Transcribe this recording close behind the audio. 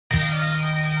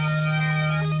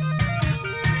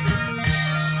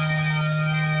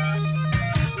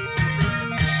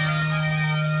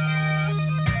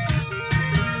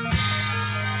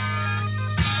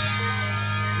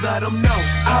let them know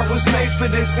I was made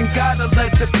for this and gotta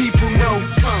let the people know.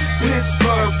 From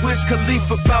Pittsburgh, Wiz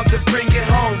Khalifa about to bring it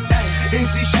home.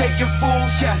 Is he shaking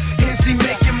fools? Yeah. Is he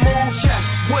making moves? Yeah.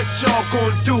 What y'all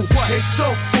gon' do? It's so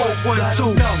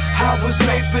 412. I was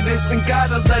made for this and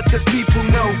gotta let the people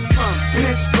know. From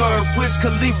Pittsburgh, Wiz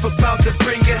Khalifa about to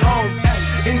bring it home.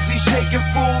 Is he shaking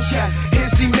fools? Yeah.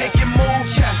 Is he making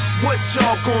moves? Yeah. What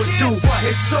y'all gon' do?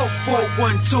 It's so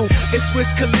 412. It's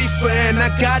Wiz Khalifa and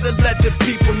I gotta let the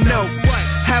people know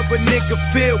how a nigga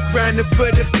feel grinding for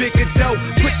the bigger dough.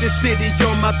 Put the city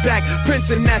on my back,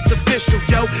 Prince, and that's official,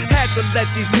 yo. Had to let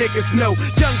these niggas know,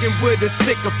 youngin' with a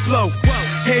sicker flow.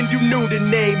 And you knew the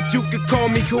name, you could call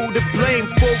me who to blame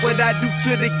for what I do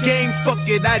to the game. Fuck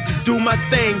it, I just do my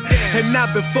thing. And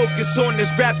I've been focused on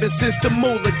this rapping since the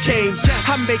moolah came.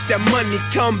 I make that money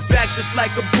come back just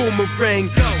like a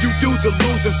boomerang. You dudes are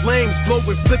losers, lames,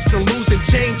 blowing flips and losing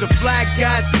change. A fly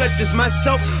guys such as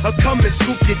myself are come and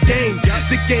scoop your game.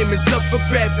 The game is up for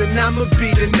grabs and I'ma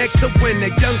be the next to win.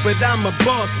 Young but I'm a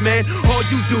boss, man. All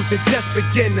you dudes are just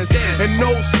beginners. And no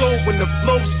soul when the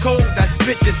flow's cold, I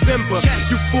spit December.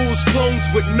 You fools clones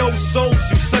with no souls,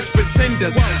 you such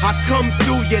pretenders. I come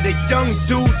through, yeah, the young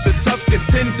dudes a tough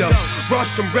contender. Rush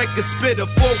from record spitter,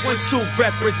 412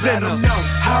 representer.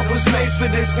 I was made for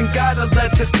this and gotta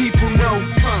let the people know.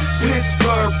 From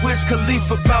Pittsburgh, Wiz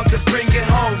Khalifa about to bring it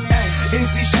home.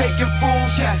 Is he shaking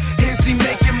fools? Yeah. Is he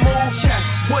making moves? Yeah.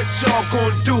 What y'all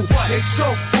gon' do? It's so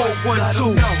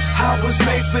 412. I was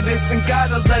made for this and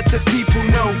gotta let the people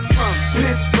know. From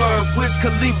Pittsburgh, Wiz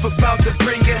Khalifa about to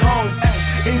bring it home.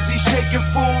 Is he shaking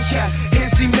fools? Yeah.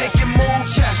 Is he making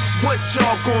moves? Yeah. What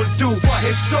y'all gon' do?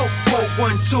 It's so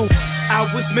 412. I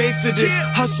was made for this,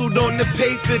 hustled on to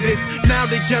pay for this. Now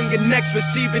the younger next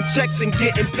receiving checks and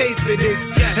getting paid for this.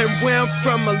 And where I'm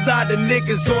from, a lot of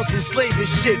niggas on some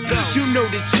slaving shit. You know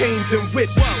the chains and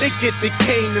whips, they get the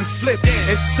cane and flip.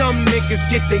 And some niggas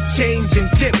get they change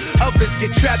and dip. Others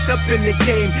get trapped up in the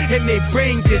game and their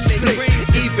brain gets split.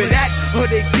 Either that or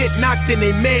they get knocked and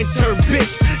they man turn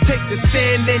bitch. Take the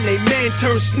stand and they man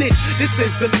turn snitch. This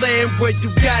is the land where you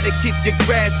gotta keep your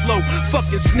grass low.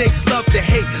 Fucking snakes love to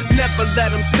hate, never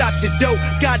let them stop the dough.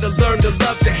 Gotta learn to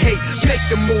love to hate, make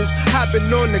the moves. I've been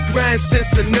on the grind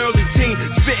since an early teen,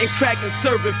 spitting crack and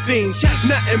serving fiends.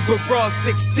 Nothing but raw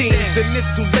 16s, and it's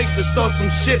too late to start some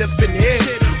shit up in here.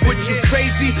 What you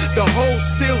crazy? The whole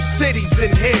Steel City's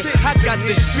in here. I got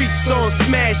the streets on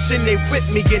smash and they with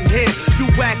me in here. You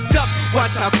act up,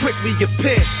 watch how quickly you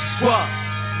pit. What?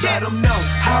 Let them know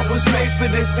I was made for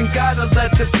this and gotta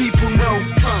let the people know.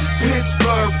 From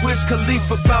Pittsburgh, Wiz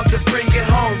Khalifa about to bring it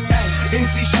home. Is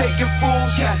he shaking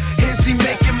fools? Yeah. Is he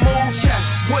making moves? Yeah.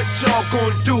 What y'all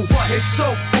gon' do? It's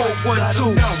so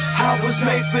 412. I was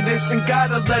made for this and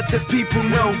gotta let the people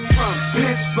know. From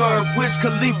Pittsburgh, Wiz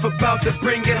Khalifa about to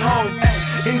bring it home.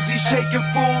 Is he shaking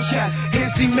fools? Yeah.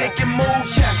 Is he making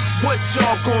moves? Yeah. What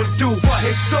y'all gon' do?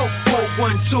 It's so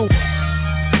 412.